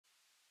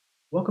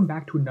Welcome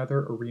back to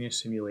another arena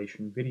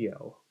simulation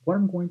video. What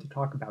I'm going to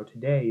talk about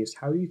today is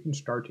how you can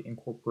start to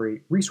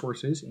incorporate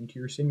resources into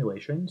your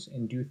simulations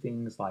and do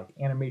things like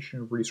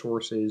animation of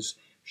resources,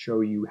 show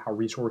you how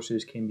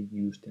resources can be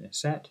used in a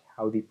set,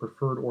 how the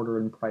preferred order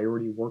and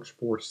priority works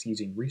for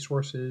seizing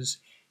resources,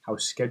 how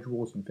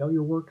schedules and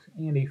failure work,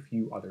 and a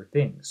few other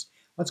things.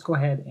 Let's go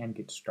ahead and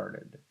get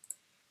started.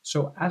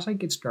 So as I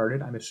get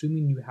started, I'm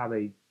assuming you have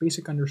a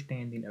basic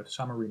understanding of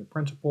some arena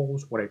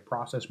principles, what a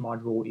process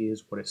module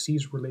is, what a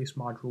seize release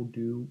module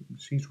do,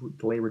 seize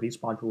delay release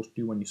modules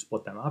do when you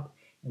split them up,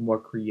 and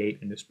what create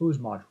and dispose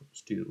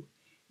modules do.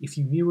 If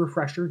you need a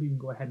refresher, you can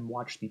go ahead and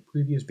watch the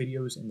previous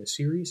videos in the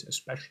series,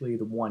 especially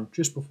the one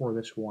just before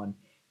this one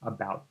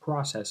about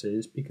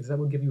processes, because that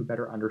will give you a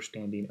better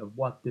understanding of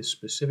what this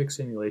specific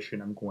simulation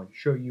I'm going to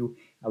show you,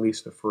 at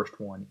least the first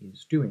one,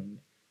 is doing.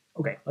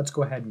 Okay, let's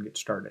go ahead and get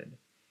started.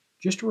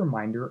 Just a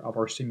reminder of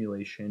our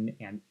simulation,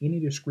 and in a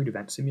discrete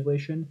event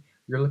simulation,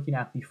 you're looking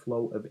at the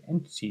flow of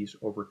entities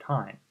over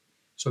time.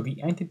 So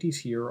the entities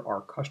here are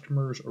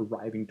customers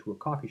arriving to a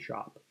coffee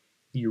shop.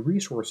 The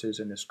resources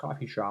in this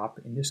coffee shop,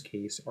 in this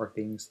case, are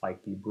things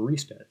like the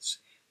baristas.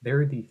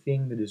 They're the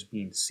thing that is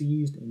being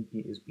seized and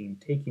is being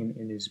taken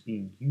and is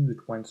being used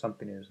when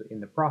something is in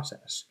the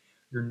process.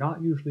 You're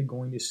not usually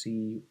going to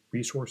see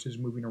resources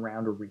moving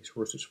around or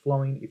resources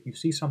flowing. If you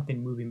see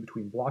something moving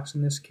between blocks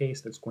in this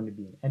case, that's going to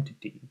be an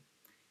entity.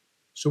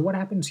 So what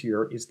happens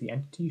here is the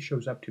entity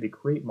shows up to the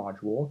create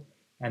module,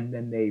 and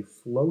then they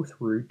flow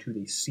through to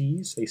the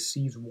seize. They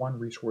seize one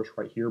resource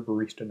right here,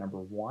 barista number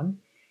 1,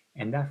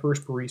 and that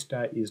first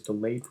barista is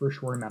delayed for a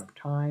short amount of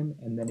time,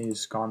 and then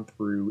is gone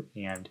through,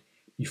 and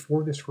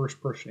before this first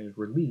person is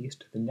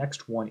released, the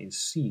next one is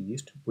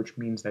seized, which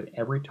means that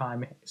every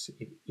time,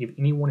 if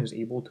anyone is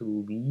able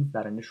to leave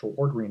that initial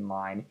ordering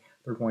line,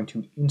 they're going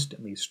to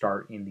instantly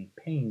start in the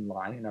paying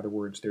line. In other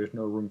words, there's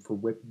no room for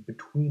whip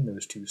between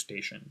those two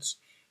stations.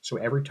 So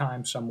every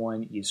time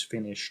someone is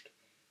finished,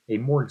 a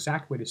more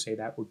exact way to say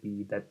that would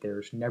be that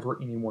there's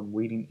never anyone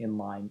waiting in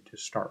line to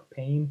start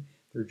paying.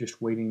 They're just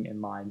waiting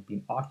in line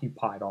being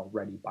occupied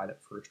already by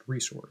that first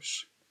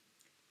resource.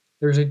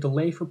 There's a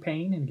delay for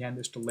paying, and again,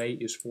 this delay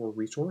is for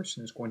resource,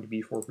 and it's going to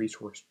be for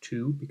resource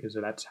 2 because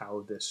that's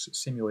how this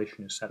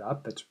simulation is set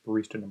up. That's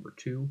barista number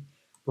 2.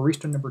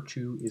 Barista number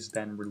 2 is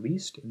then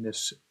released in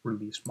this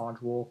release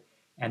module,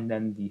 and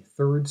then the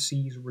third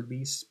seize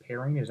release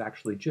pairing is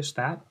actually just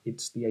that.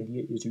 The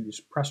idea is you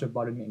just press a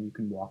button and you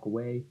can walk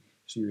away,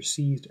 so you're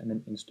seized and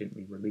then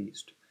instantly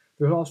released.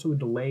 There's also a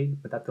delay,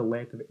 but that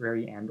delay at the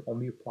very end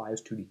only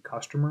applies to the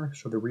customer.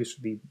 So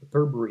the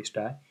third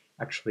barista,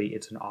 actually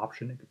it's an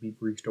option, it could be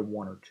barista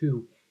 1 or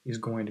 2, is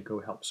going to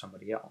go help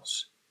somebody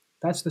else.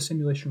 That's the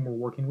simulation we're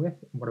working with.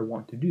 And what I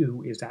want to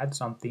do is add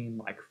something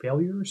like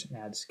failures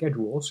and add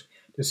schedules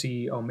to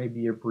see, oh,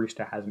 maybe a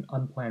barista has an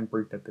unplanned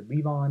break that they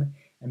leave on,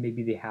 and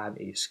maybe they have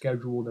a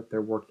schedule that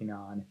they're working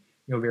on,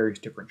 various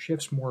different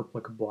shifts more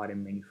applicable at a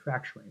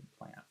manufacturing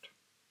plant.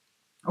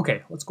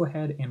 Okay, let's go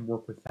ahead and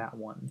work with that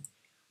one.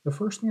 The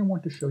first thing I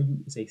want to show you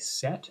is a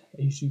set.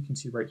 As you can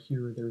see right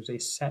here, there's a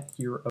set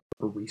here of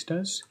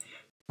baristas.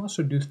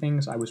 Also do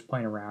things, I was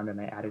playing around and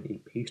I added a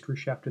pastry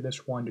chef to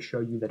this one to show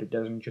you that it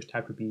doesn't just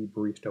have to be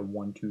barista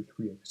 1, 2,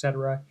 3,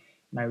 etc.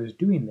 And I was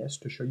doing this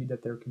to show you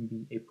that there can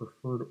be a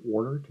preferred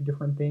order to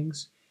different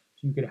things.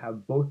 So you could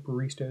have both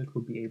baristas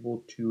would be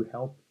able to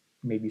help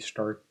maybe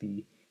start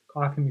the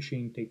coffee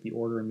machine, take the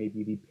order, and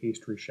maybe the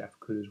pastry chef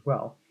could as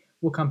well.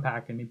 We'll come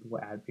back and maybe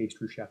we'll add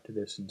pastry chef to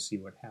this and see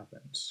what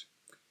happens.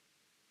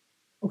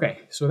 Okay,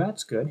 so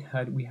that's good.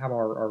 We have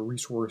our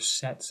resource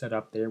set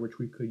up there, which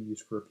we could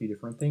use for a few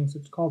different things.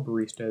 It's called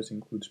baristas,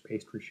 includes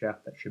pastry chef.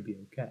 That should be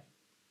okay.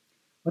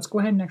 Let's go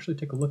ahead and actually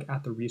take a look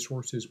at the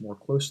resources more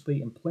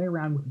closely and play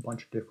around with a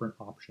bunch of different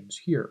options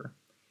here.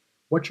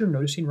 What you're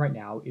noticing right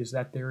now is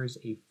that there is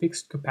a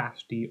fixed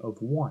capacity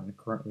of 1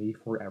 currently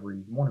for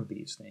every one of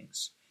these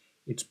things.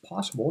 It's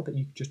possible that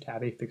you could just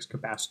have a fixed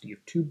capacity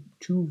of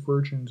two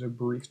versions of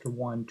barista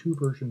 1, 2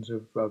 versions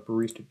of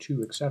barista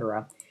 2,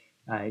 etc.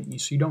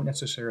 So you don't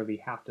necessarily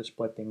have to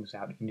split things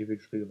out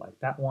individually like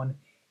that one,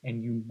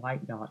 and you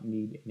might not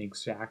need an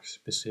exact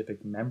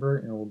specific member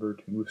in order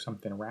to move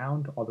something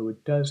around, although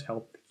it does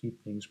help to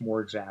keep things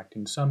more exact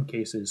in some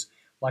cases,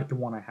 like the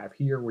one I have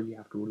here where you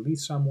have to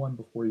release someone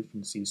before you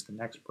can seize the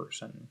next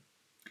person.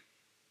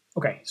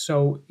 Okay,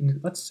 so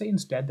let's say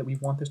instead that we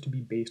want this to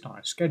be based on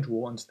a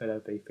schedule instead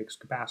of a fixed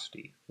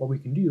capacity. What we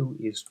can do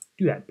is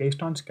do that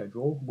based on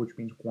schedule, which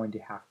means we're going to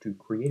have to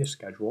create a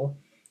schedule.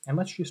 And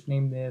let's just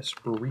name this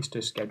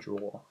barista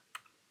schedule.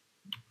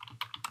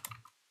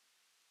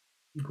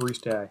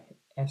 Barista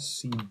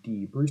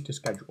SCD, barista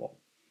schedule.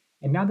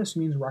 And now this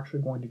means we're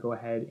actually going to go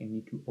ahead and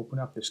need to open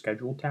up the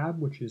schedule tab,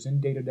 which is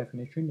in data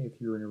definition if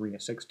you're in Arena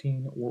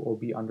 16, or will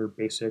be under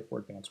basic or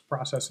advanced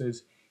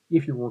processes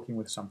if you're working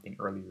with something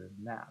earlier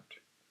than that.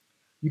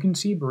 You can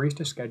see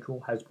barista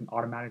schedule has been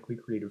automatically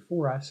created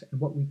for us, and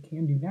what we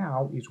can do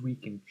now is we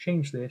can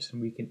change this and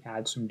we can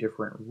add some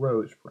different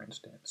rows, for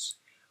instance.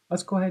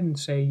 Let's go ahead and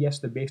say, yes,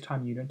 the base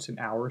time units and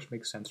hours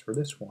make sense for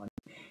this one,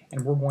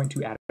 and we're going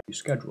to add a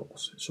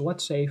schedules. So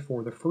let's say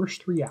for the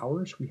first 3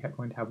 hours, we are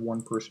going to have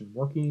one person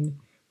working.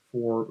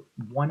 For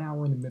 1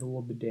 hour in the middle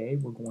of the day,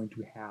 we're going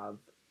to have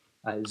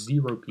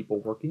 0 people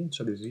working.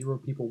 So there's 0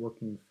 people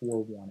working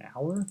for 1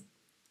 hour.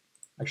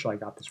 Actually, I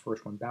got this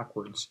first one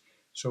backwards.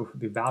 So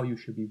the value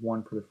should be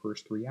 1 for the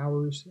first 3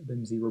 hours,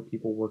 then 0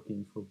 people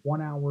working for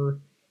 1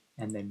 hour,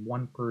 and then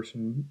one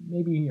person,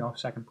 maybe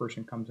second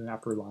person comes in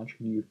after lunch,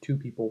 and you have 2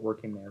 people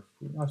working there.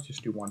 Let's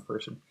just do one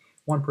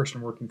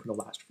person working for the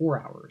last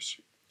 4 hours.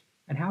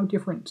 And how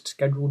different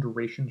schedule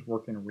durations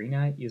work in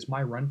Arena is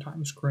my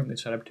runtime is currently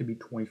set up to be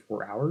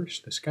 24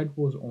 hours. The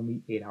schedule is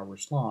only 8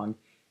 hours long.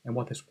 And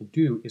what this will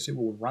do is it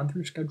will run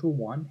through schedule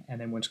 1,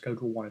 and then when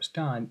schedule 1 is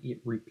done, it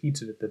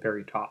repeats it at the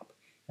very top,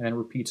 and then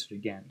repeats it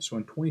again. So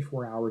in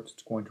 24 hours,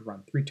 it's going to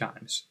run 3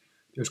 times.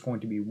 There's going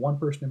to be one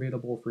person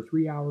available for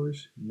 3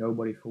 hours,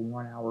 nobody for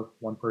 1 hour,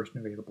 one person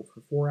available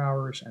for 4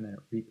 hours, and then it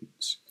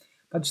repeats.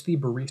 That's the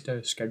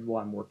barista schedule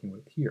I'm working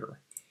with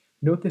here.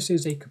 Note this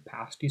is a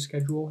capacity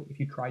schedule. If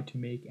you tried to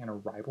make an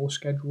arrival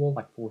schedule,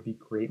 like for the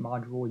create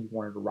module, you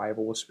wanted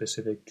arrival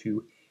specific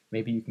to,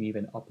 maybe you can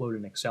even upload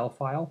an Excel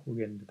file. We'll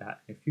get into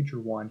that in a future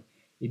one.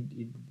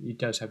 It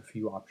does have a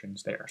few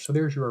options there. So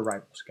there's your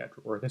arrival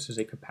schedule, or this is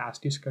a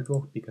capacity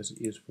schedule because it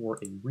is for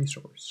a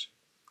resource.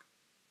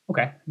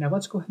 Okay, now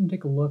let's go ahead and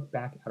take a look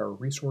back at our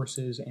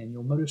resources, and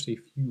you'll notice a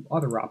few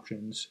other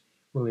options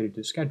related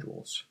to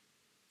schedules.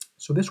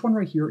 So this one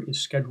right here is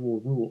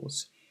schedule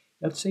rules.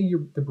 Let's say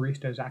the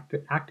barista is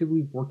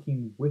actively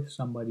working with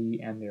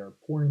somebody and they're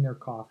pouring their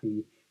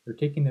coffee, they're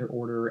taking their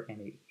order,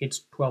 and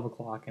it's 12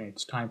 o'clock and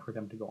it's time for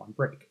them to go on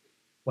break.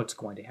 What's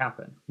going to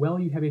happen? Well,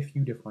 you have a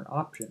few different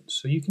options.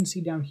 So you can see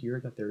down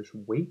here that there's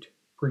wait,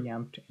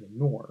 preempt, and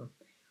ignore.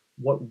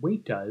 What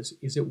wait does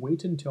is it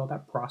waits until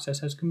that process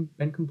has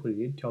been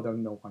completed, till they're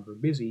no longer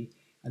busy,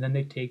 and then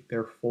they take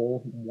their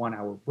full 1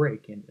 hour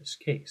break in this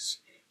case.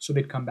 So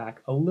they'd come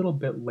back a little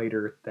bit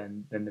later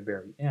than the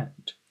very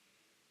end.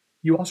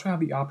 You also have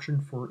the option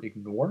for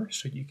ignore,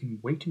 so you can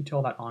wait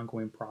until that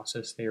ongoing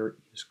process there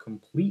is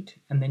complete,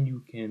 and then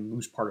you can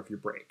lose part of your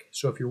break.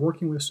 So if you're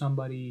working with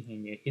somebody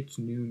and it hits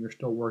noon, you're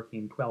still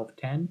working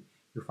 12:10,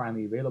 you're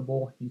finally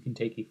available, you can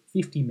take a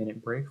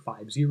 50-minute break,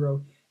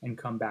 5-0, and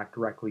come back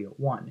directly at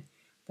 1.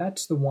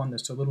 That's the one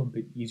that's a little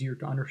bit easier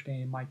to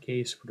understand in my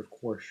case, but of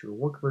course your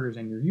workers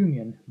and your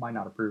union might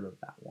not approve of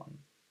that one.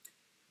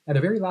 Now, the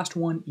very last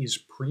one is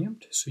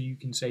preempt. So you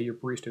can say your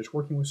barista is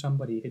working with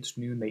somebody, it's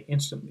noon, they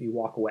instantly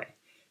walk away.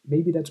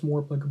 Maybe that's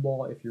more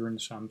applicable if you're in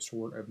some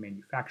sort of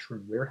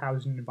manufacturing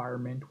warehousing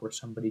environment where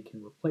somebody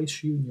can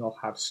replace you and you'll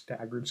have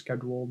staggered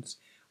schedules,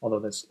 although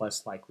that's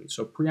less likely.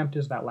 So preempt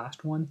is that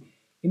last one.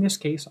 In this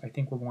case, I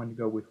think we're going to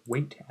go with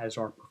wait as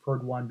our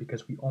preferred one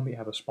because we only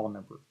have a small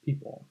number of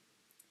people.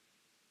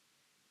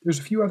 There's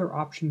a few other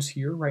options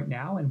here right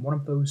now, and one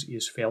of those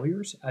is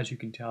failures. As you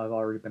can tell, I've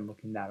already been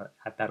looking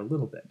at that a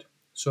little bit.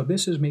 So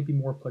this is maybe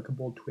more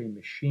applicable to a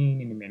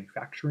machine in a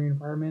manufacturing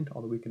environment,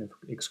 although we can,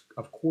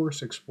 of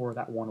course, explore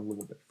that one a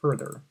little bit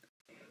further.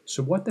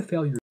 So what the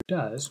failure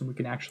does, and we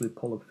can actually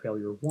pull up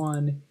failure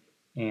 1,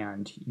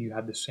 and you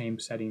have the same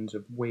settings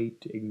of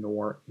wait,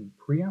 ignore, and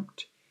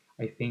preempt.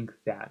 I think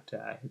that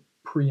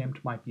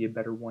preempt might be a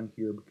better one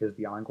here because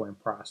the ongoing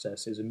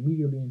process is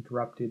immediately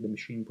interrupted, the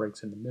machine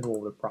breaks in the middle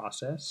of the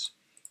process,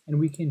 and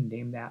we can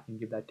name that and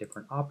give that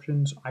different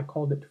options. I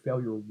called it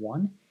failure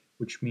 1,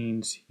 which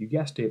means, you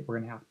guessed it, we're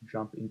going to have to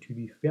jump into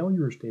the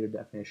failures data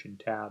definition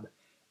tab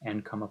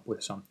and come up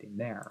with something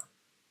there.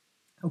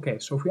 Okay,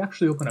 so if we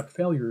actually open up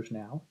failures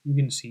now, you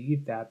can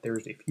see that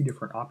there's a few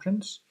different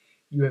options.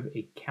 You have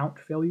a count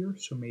failure,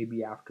 so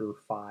maybe after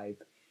 5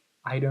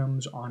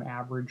 items on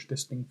average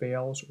this thing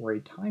fails, or a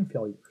time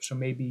failure, so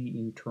maybe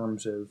in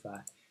terms of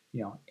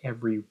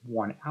every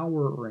 1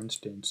 hour, or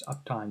instance,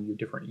 uptime, you have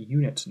different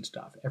units and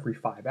stuff. Every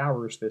 5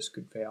 hours this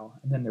could fail,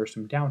 and then there's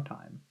some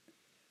downtime.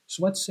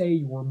 So let's say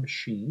your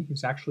machine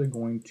is actually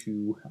going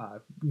to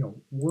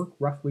work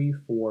roughly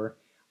for,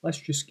 let's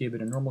just give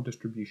it a normal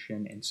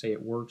distribution and say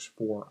it works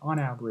for, on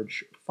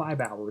average,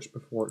 5 hours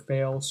before it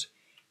fails.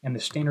 And the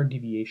standard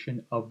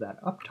deviation of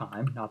that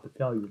uptime, not the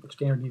failure, the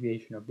standard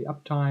deviation of the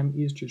uptime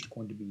is just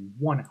going to be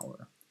 1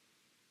 hour.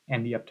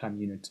 And the uptime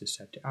units is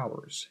set to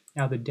hours.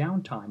 Now the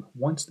downtime,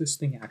 once this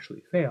thing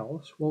actually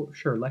fails, well,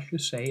 sure, let's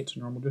just say it's a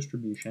normal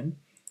distribution,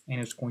 and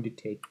it's going to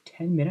take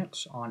 10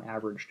 minutes on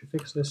average to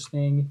fix this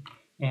thing,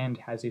 and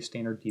has a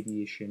standard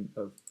deviation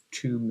of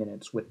 2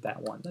 minutes with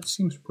that one. That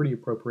seems pretty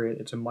appropriate.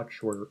 It's a much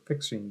shorter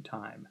fixing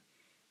time.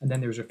 And then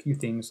there's a few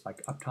things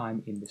like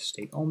uptime in this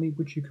state only,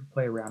 which you could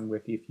play around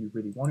with if you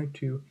really wanted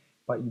to,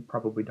 but you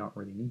probably don't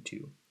really need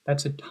to.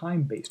 That's a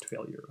time-based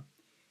failure.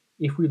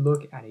 If we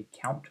look at a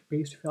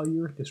count-based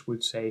failure, this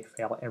would say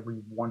fail every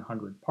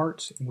 100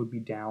 parts and would be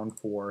down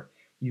for,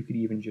 you could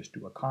even just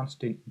do a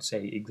constant and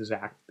say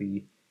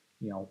exactly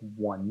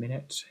 1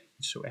 minute.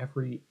 So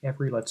every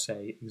let's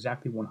say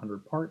exactly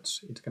 100 parts,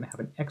 it's going to have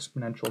an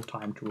exponential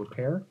time to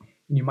repair.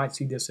 And you might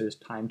see this as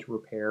time to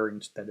repair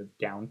instead of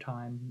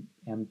downtime,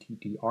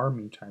 MTTR,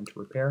 mean time to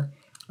repair.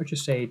 Let's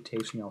just say it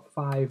takes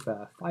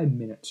 5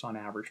 minutes on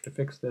average to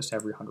fix this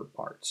every 100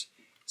 parts.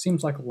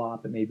 Seems like a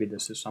lot, but maybe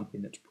this is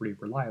something that's pretty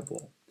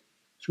reliable.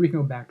 So we can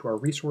go back to our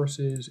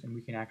resources and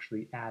we can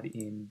actually add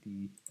in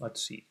the,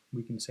 let's see,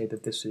 we can say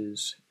that this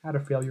is add a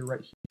failure right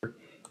here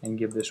and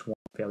give this one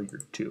failure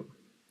 2.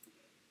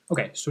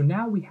 Okay, so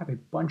now we have a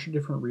bunch of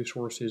different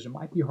resources. It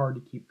might be hard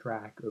to keep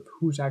track of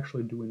who's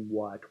actually doing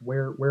what,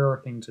 where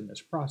are things in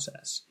this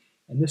process.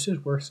 And this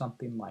is where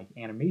something like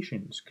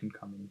animations can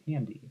come in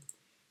handy.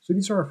 So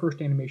these are our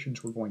first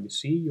animations we're going to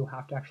see. You'll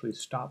have to actually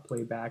stop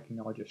playback and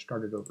I'll just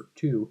start it over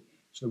 2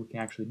 so that we can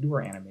actually do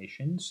our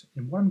animations.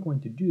 And what I'm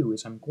going to do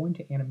is I'm going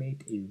to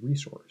animate a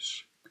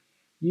resource.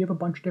 You have a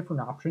bunch of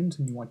different options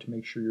and you want to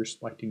make sure you're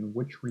selecting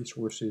which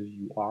resources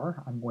you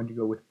are. I'm going to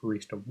go with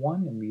Barista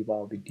 1 and leave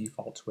all the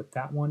defaults with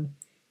that one.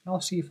 And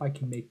I'll see if I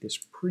can make this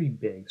pretty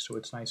big so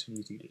it's nice and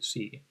easy to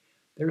see.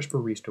 There's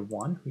Barista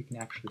 1. We can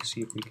actually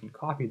see if we can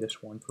copy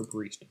this one for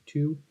Barista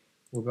 2.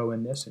 We'll go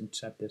in this and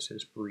set this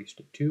as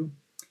Barista 2.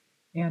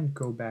 And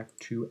go back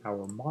to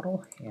our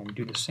model and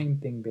do the same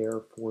thing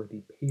there for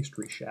the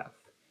pastry chef.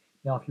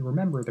 Now, if you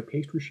remember, the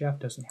pastry chef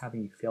doesn't have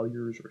any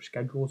failures or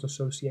schedules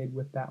associated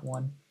with that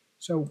one,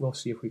 so we'll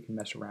see if we can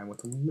mess around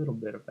with a little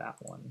bit of that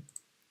one.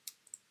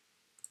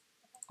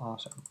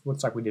 Awesome.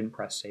 Looks like we didn't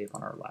press save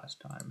on our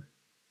last time.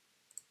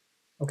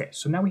 Okay,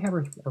 so now we have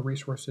our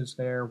resources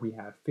there. We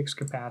have fixed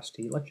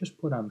capacity. Let's just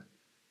put them,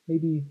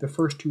 maybe the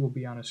first 2 will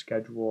be on a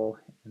schedule,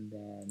 and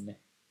then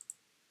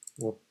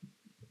we'll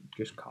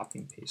just copy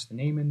and paste the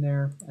name in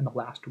there. And the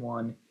last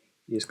one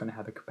is going to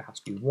have a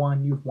capacity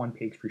 1. You have 1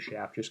 pastry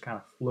chef just kind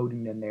of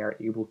floating in there,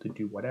 able to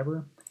do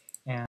whatever.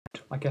 And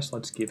I guess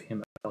let's give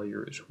him a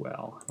failure as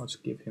well. Let's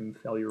give him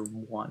failure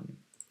 1.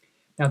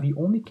 Now, the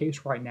only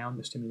case right now in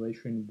the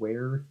simulation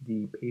where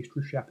the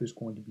pastry chef is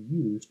going to be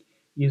used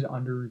is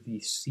under the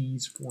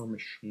seize for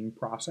machine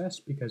process,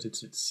 because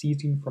it's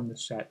seizing from the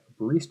set of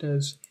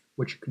baristas,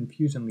 which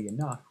confusingly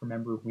enough,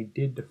 remember we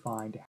did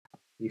define to have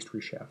a pastry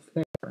chef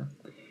there.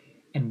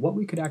 And what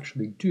we could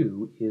actually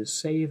do is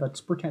say,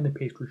 let's pretend the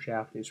pastry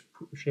chef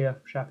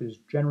is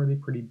generally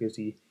pretty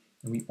busy,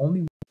 and we only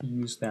want to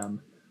use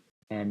them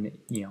when,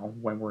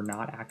 when we're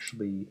not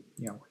actually,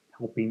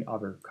 helping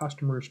other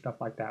customers, stuff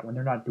like that, when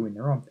they're not doing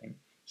their own thing.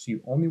 So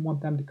you only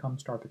want them to come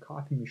start the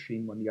coffee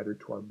machine when the other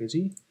 2 are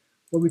busy.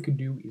 What we could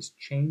do is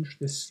change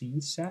the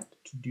seize set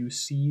to do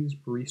seize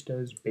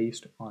baristas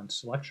based on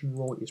selection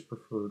rule is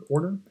preferred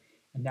order.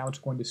 And now it's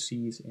going to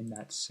seize in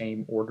that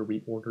same order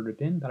we ordered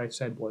it in that I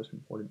said was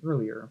important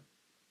earlier.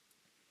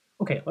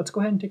 Okay, let's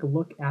go ahead and take a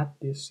look at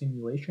this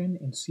simulation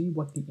and see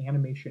what the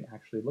animation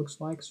actually looks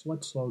like. So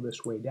let's slow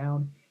this way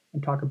down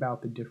and talk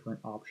about the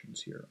different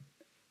options here.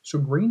 So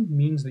green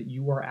means that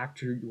you are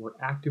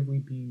actively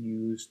being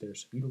used.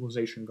 There's some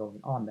utilization going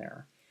on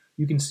there.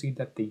 You can see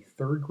that the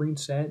third green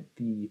set,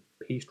 the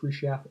pastry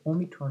chef,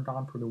 only turned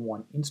on for the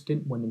 1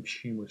 instant when the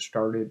machine was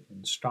started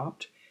and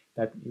stopped.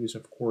 That is,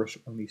 of course,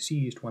 only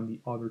seized when the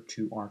other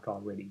 2 aren't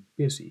already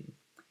busy.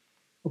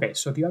 Okay,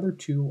 so the other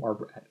 2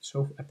 are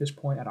at this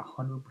point at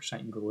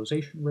 100%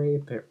 utilization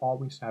rate. They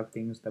always have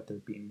things that they're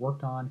being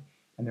worked on,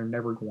 and they're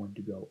never going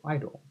to go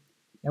idle.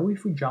 Now,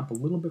 if we jump a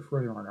little bit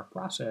further on our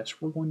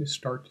process, we're going to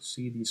start to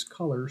see these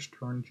colors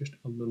turn just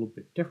a little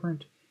bit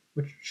different,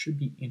 which should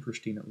be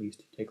interesting at least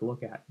to take a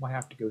look at. Might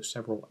have to go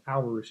several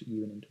hours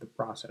even into the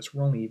process.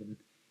 We're only even,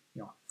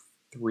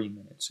 3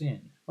 minutes in.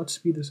 Let's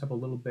speed this up a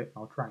little bit.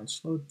 I'll try and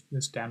slow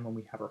this down when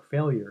we have our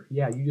failure.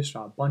 Yeah, you just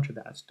saw a bunch of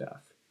that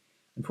stuff.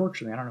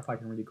 Unfortunately, I don't know if I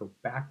can really go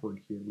backward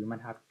here. We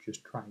might have to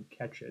just try and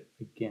catch it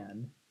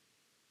again.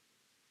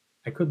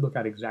 I could look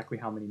at exactly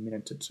how many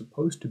minutes it's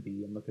supposed to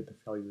be and look at the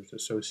failures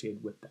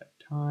associated with that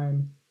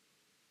time.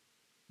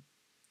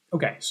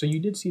 Okay, so you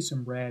did see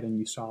some red and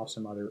you saw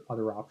some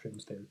other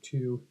options there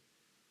too.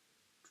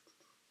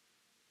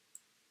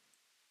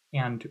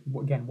 And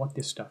again, what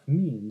this stuff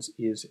means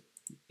is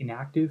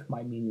inactive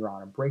might mean you're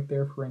on a break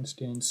there, for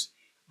instance.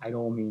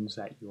 Idle means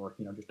that you're,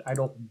 just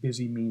idle.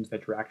 Busy means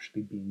that you're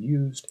actually being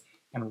used.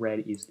 And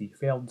red is the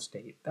failed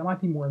state. That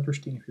might be more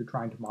interesting if you're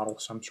trying to model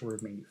some sort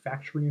of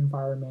manufacturing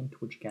environment,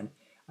 which again,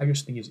 I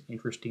just think is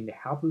interesting to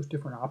have those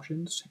different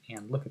options.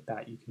 And look at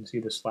that. You can see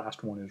this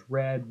last one is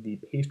red. The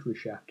pastry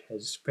chef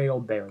has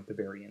failed there at the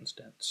very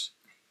instance.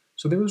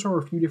 So those are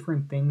a few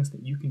different things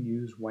that you can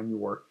use when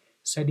you're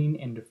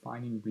setting and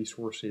defining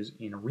resources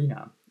in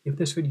Arena. If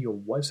this video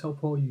was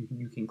helpful,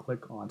 you can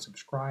click on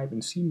subscribe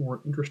and see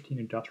more interesting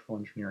industrial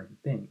engineering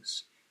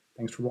things.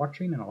 Thanks for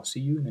watching, and I'll see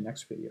you in the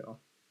next video.